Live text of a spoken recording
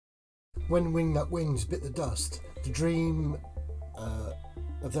When Wingnut Wings bit the dust, the dream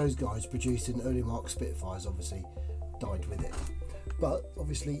of those guys producing early Mark Spitfires obviously died with it. But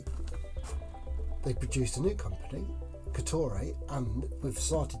obviously they produced a new company, Kotare, and we've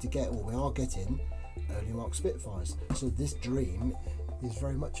started to get, or we are getting, early Mark Spitfires. So this dream is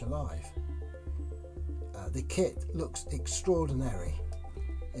very much alive. The kit looks extraordinary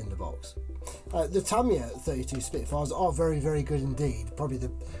in the box. The Tamiya 32 Spitfires are very, very good indeed. Probably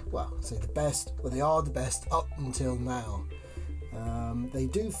the best, well, they are the best up until now. They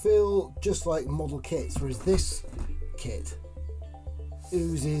do feel just like model kits, whereas this kit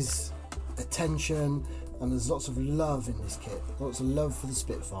oozes attention, and there's lots of love in this kit, lots of love for the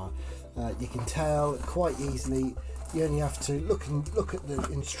Spitfire. You can tell quite easily. You only have to look at the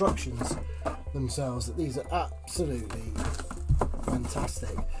instructions themselves, that these are absolutely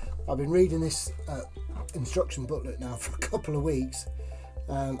fantastic. I've been reading this instruction booklet now for a couple of weeks,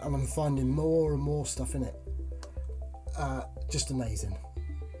 and I'm finding more and more stuff in it. Just amazing,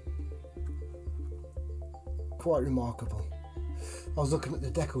 quite remarkable. I was looking at the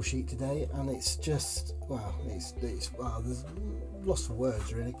decal sheet today, and it's just, wow, it's there's lost for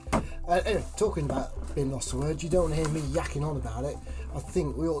words really. Anyway, talking about being lost for words, you don't want to hear me yakking on about it. I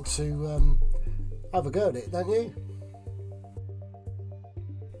think we ought to have a go at it, don't you?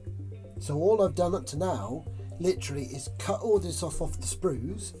 So all I've done up to now literally is cut all this off the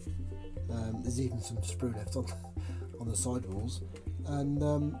sprues. There's even some sprue left on the sidewalls, and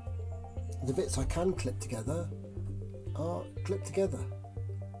the bits I can clip together are clipped together,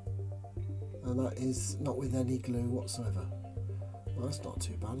 and that is not with any glue whatsoever. Well, that's not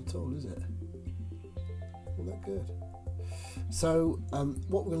too bad at all, is it? Well, that good. So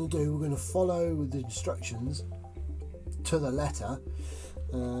what we're going to do, we're going to follow the instructions to the letter,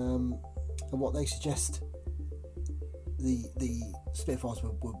 and what they suggest the Spitfires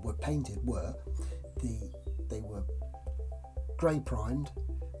were painted were they were grey primed,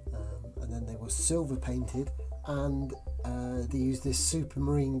 and then they were silver painted, and they use this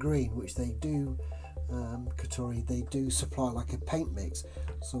Supermarine green, which they do, Kotare, they do supply like a paint mix.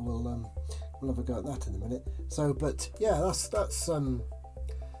 So we'll have a go at that in a minute. So, but yeah, that's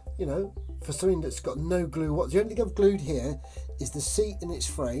you know, for something that's got no glue. What the only thing I've glued here is the seat and its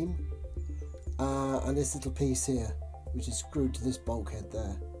frame, and this little piece here, which is screwed to this bulkhead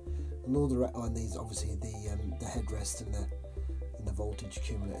there, and all the and these obviously the headrest and the voltage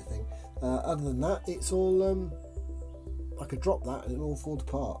accumulator thing. Other than that, it's all I could drop that and it'll all fall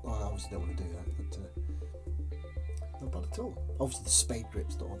apart. I obviously don't want to do that, but not bad at all. Obviously the spade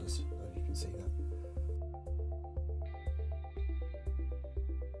grip's not on us, you can see that.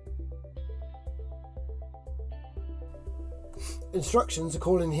 Instructions are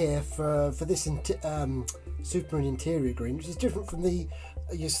calling here for this Supermarine interior green, which is different from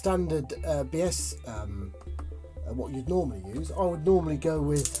your standard BS what you'd normally use. I would normally go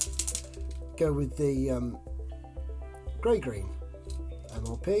with the grey green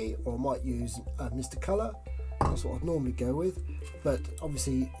MLP, or I might use Mr. Colour. That's what I'd normally go with, but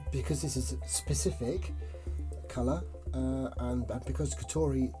obviously because this is a specific colour, and because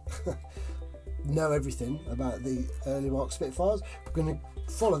Kotare know everything about the early Mark Spitfires, we're going to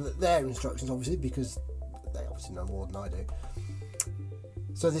follow their instructions, obviously, because they obviously know more than I do.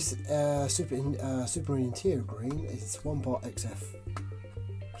 So this Supermarine interior green is 1 part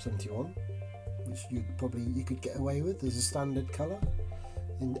XF71, which you could get away with as a standard colour,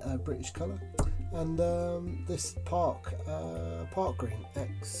 in British colour, and this park green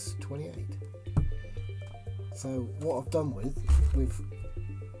X28. So what I've done we've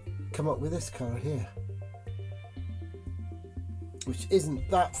come up with this colour here, which isn't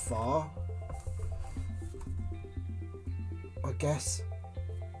that far, I guess.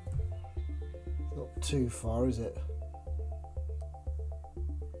 Not too far, is it?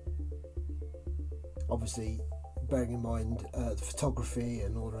 Obviously bearing in mind the photography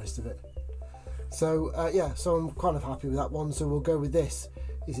and all the rest of it. So yeah, so I'm kind of happy with that one, so we'll go with this.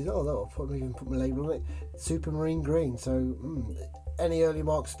 He said, oh, I'll even put my label on it, Supermarine green. So any early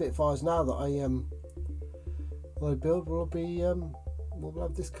Mark Spitfires now that I build will be we'll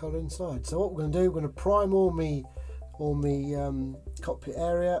have this colour inside. So what we're going to do, we're going to prime all me cockpit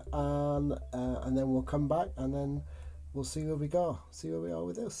area, and then we'll come back and then we'll see where we are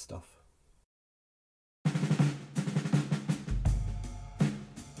with this stuff.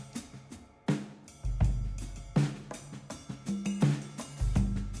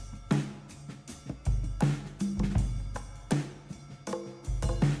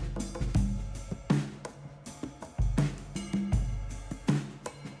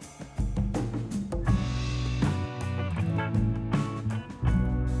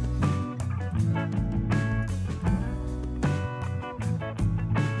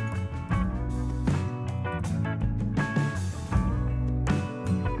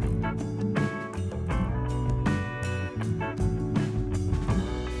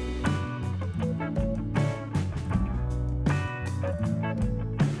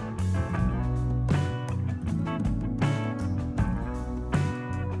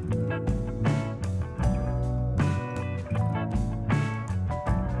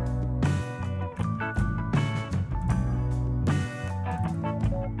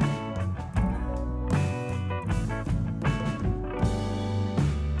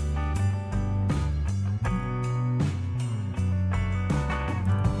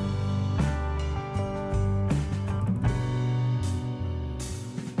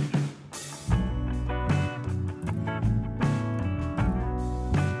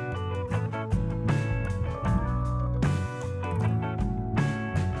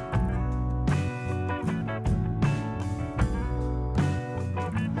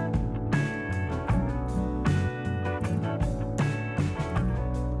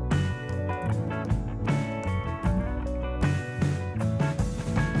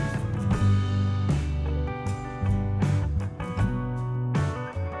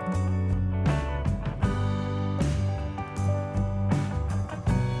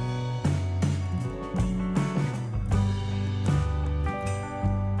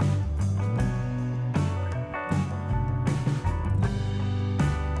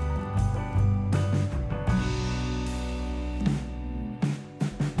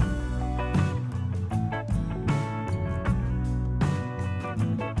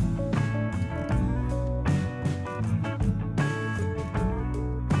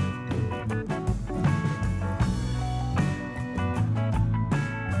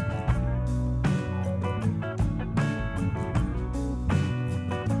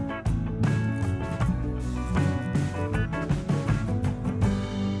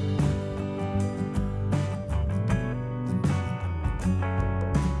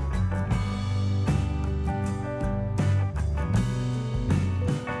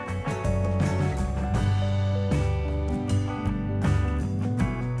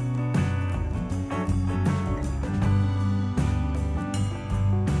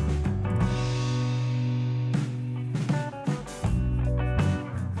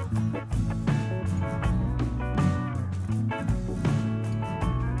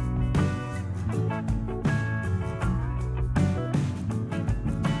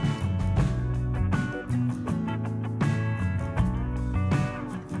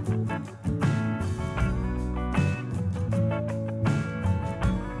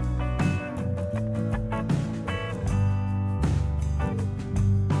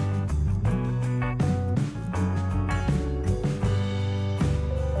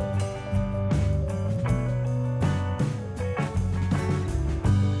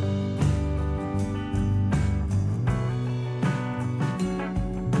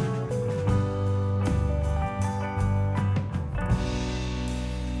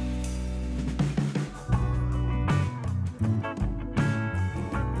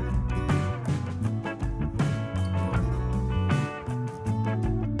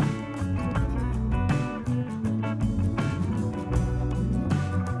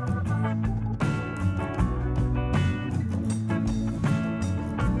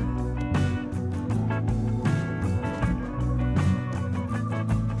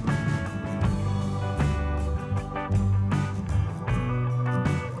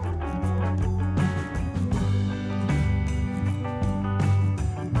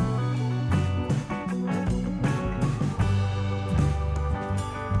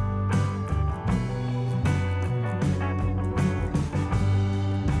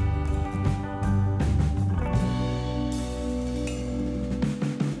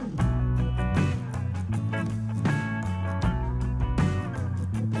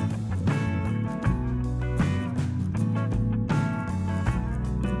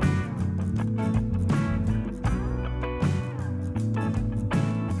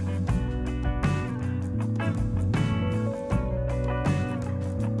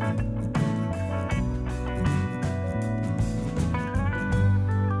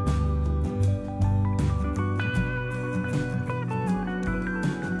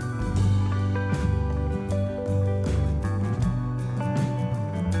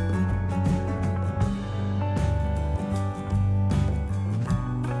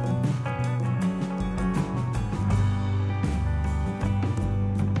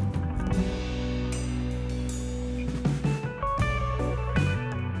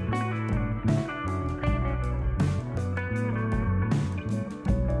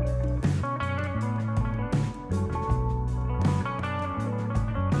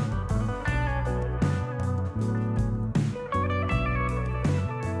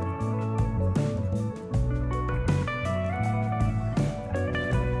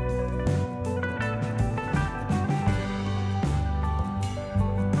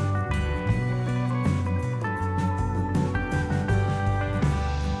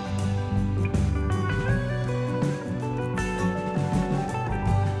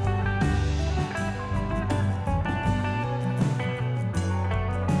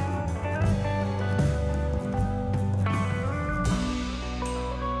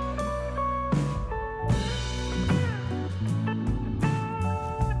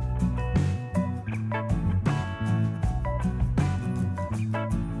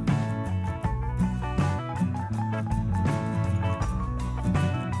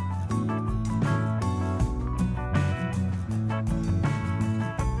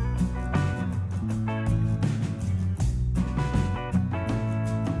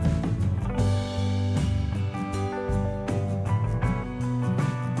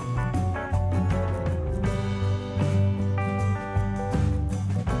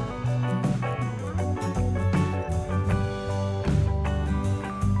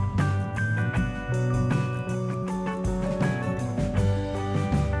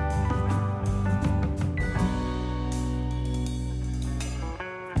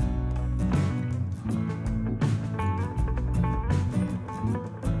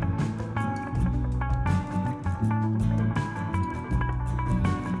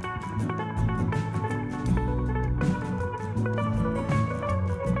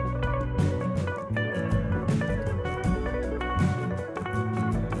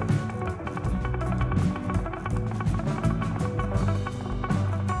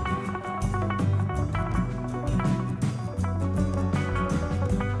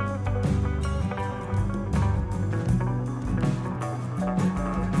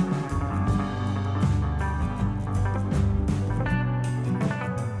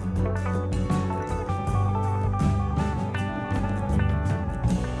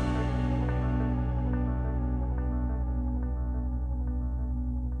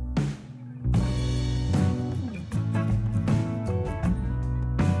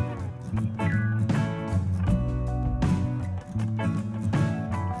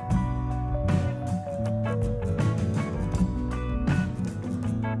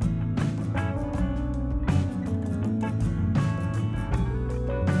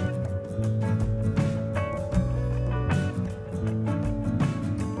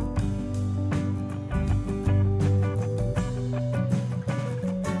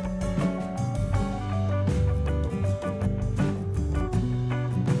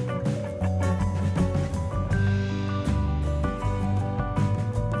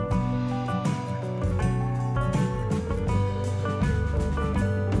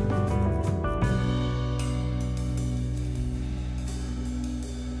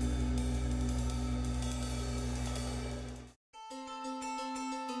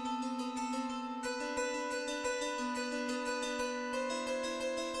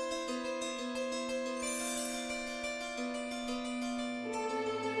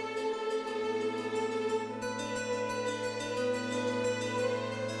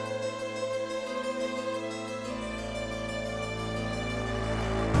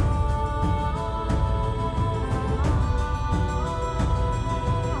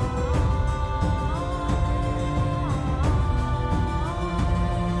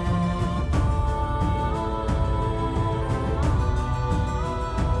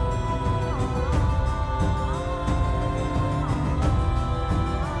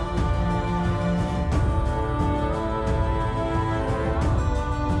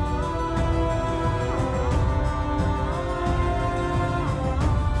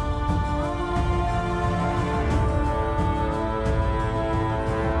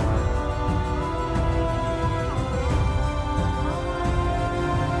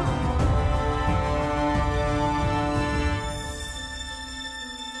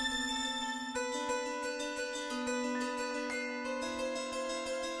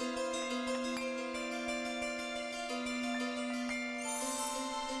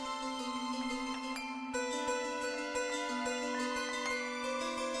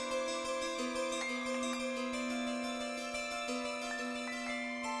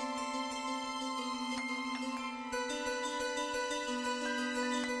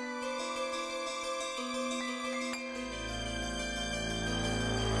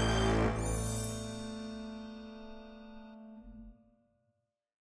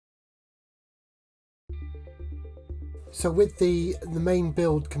 So with the main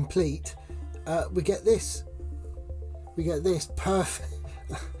build complete, we get this. We get this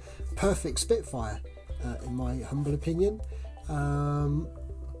perfect Spitfire, in my humble opinion.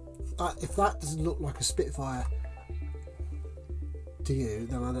 If that doesn't look like a Spitfire to you,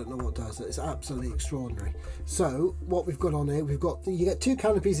 then I don't know what does. It's absolutely extraordinary. So what we've got on here, you get 2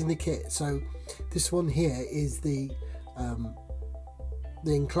 canopies in the kit. So this one here is the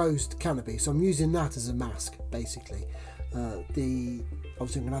enclosed canopy, so I'm using that as a mask basically. Obviously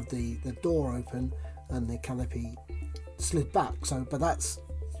I'm going to have the door open and the canopy slid back, so but that's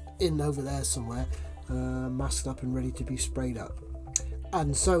in over there somewhere, masked up and ready to be sprayed up,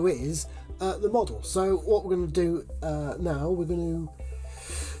 and so is the model. So what we're going to do now, we're going to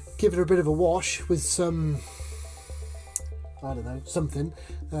give it a bit of a wash with some, I don't know, something,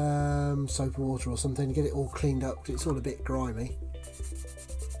 soap or water or something, to get it all cleaned up, because it's all a bit grimy.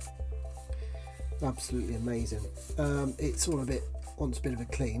 Absolutely amazing. It's all wants a bit of a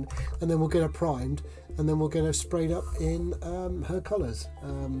clean, and then we'll get her primed, and then we'll get her sprayed up in her colours,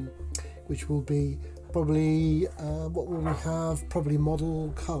 which will be probably, what will we have? Probably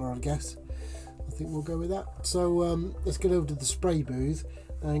model colour, I guess. I think we'll go with that. So let's get over to the spray booth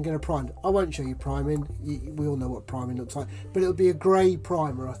and get her primed. I won't show you priming. We all know what priming looks like, but it'll be a grey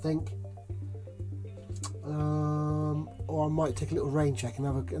primer, I think. Or I might take a little rain check and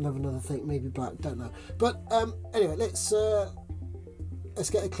have another thing, maybe black, don't know. But anyway, let's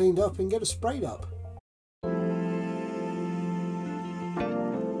get it cleaned up and get it sprayed up.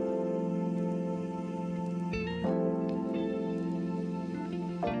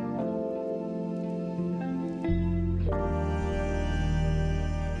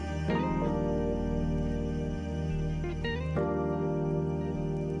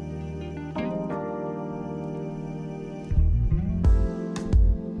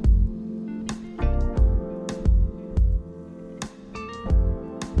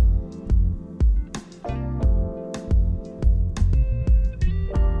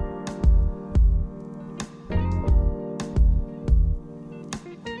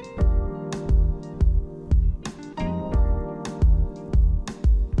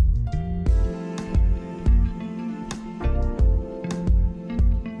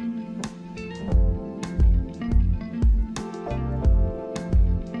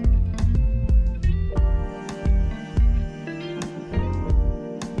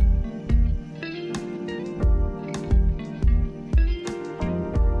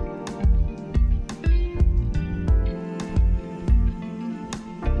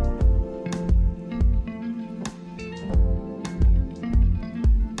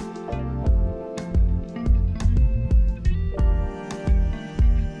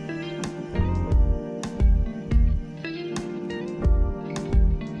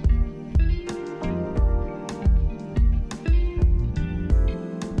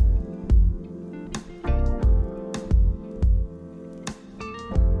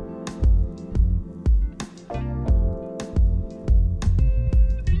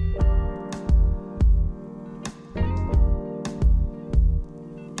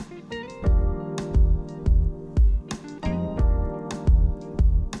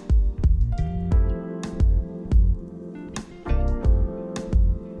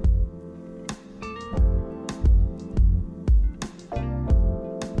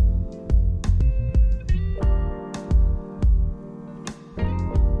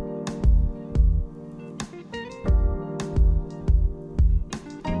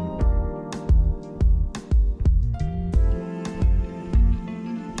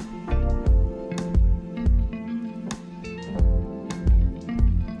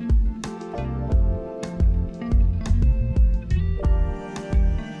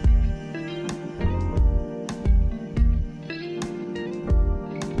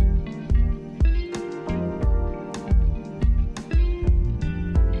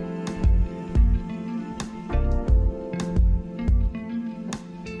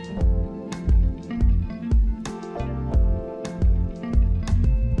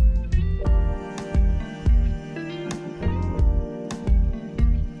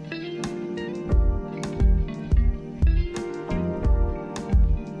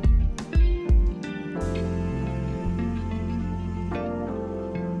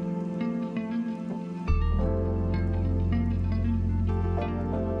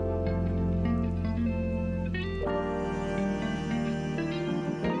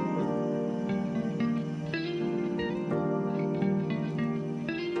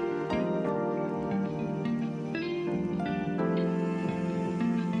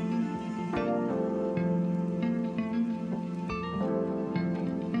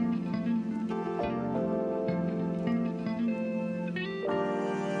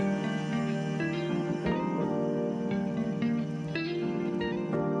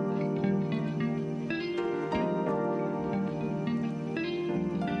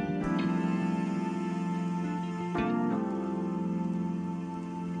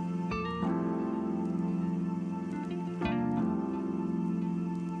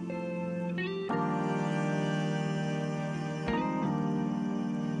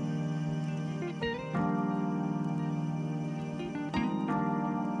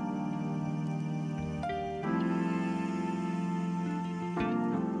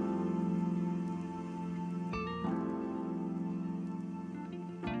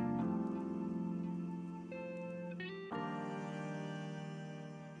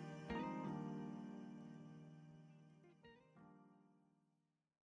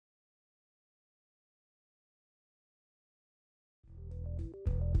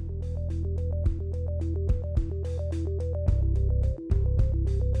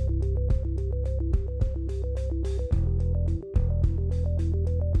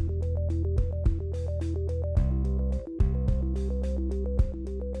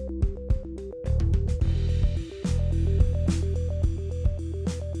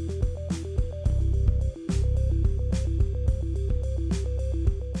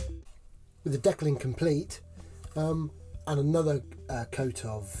 decaling complete, and another coat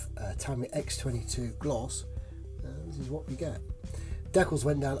of Tamiya X22 gloss. This is what we get. Decals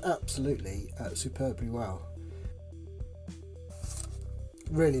went down absolutely superbly well.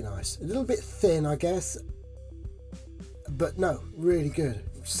 Really nice. A little bit thin, I guess, but no, really good.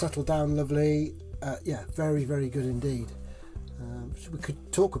 Settled down lovely. Yeah, very, very good indeed. We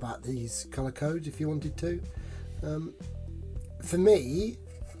could talk about these colour codes if you wanted to. For me,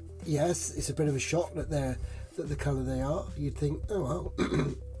 yes, it's a bit of a shock that they're the colour they are. You'd think, oh well,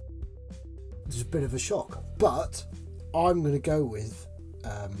 it's a bit of a shock, but I'm going to go with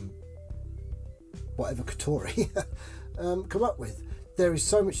whatever Kotare come up with. There is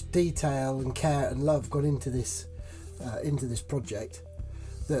so much detail and care and love gone into this project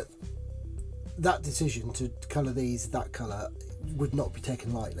that decision to colour these that colour would not be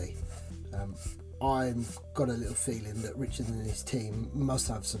taken lightly. I've got a little feeling that Richard and his team must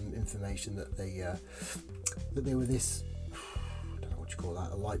have some information that they were this, I don't know what you call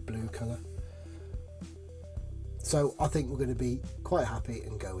that, a light blue colour. So I think we're going to be quite happy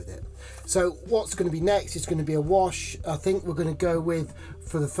and go with it. So what's going to be next is going to be a wash. I think we're going to go with,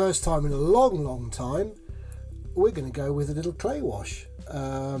 for the first time in a long time, we're going to go with a little clay wash,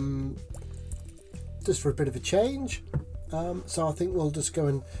 just for a bit of a change. So I think we'll just go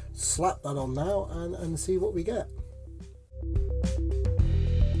and slap that on now and see what we get.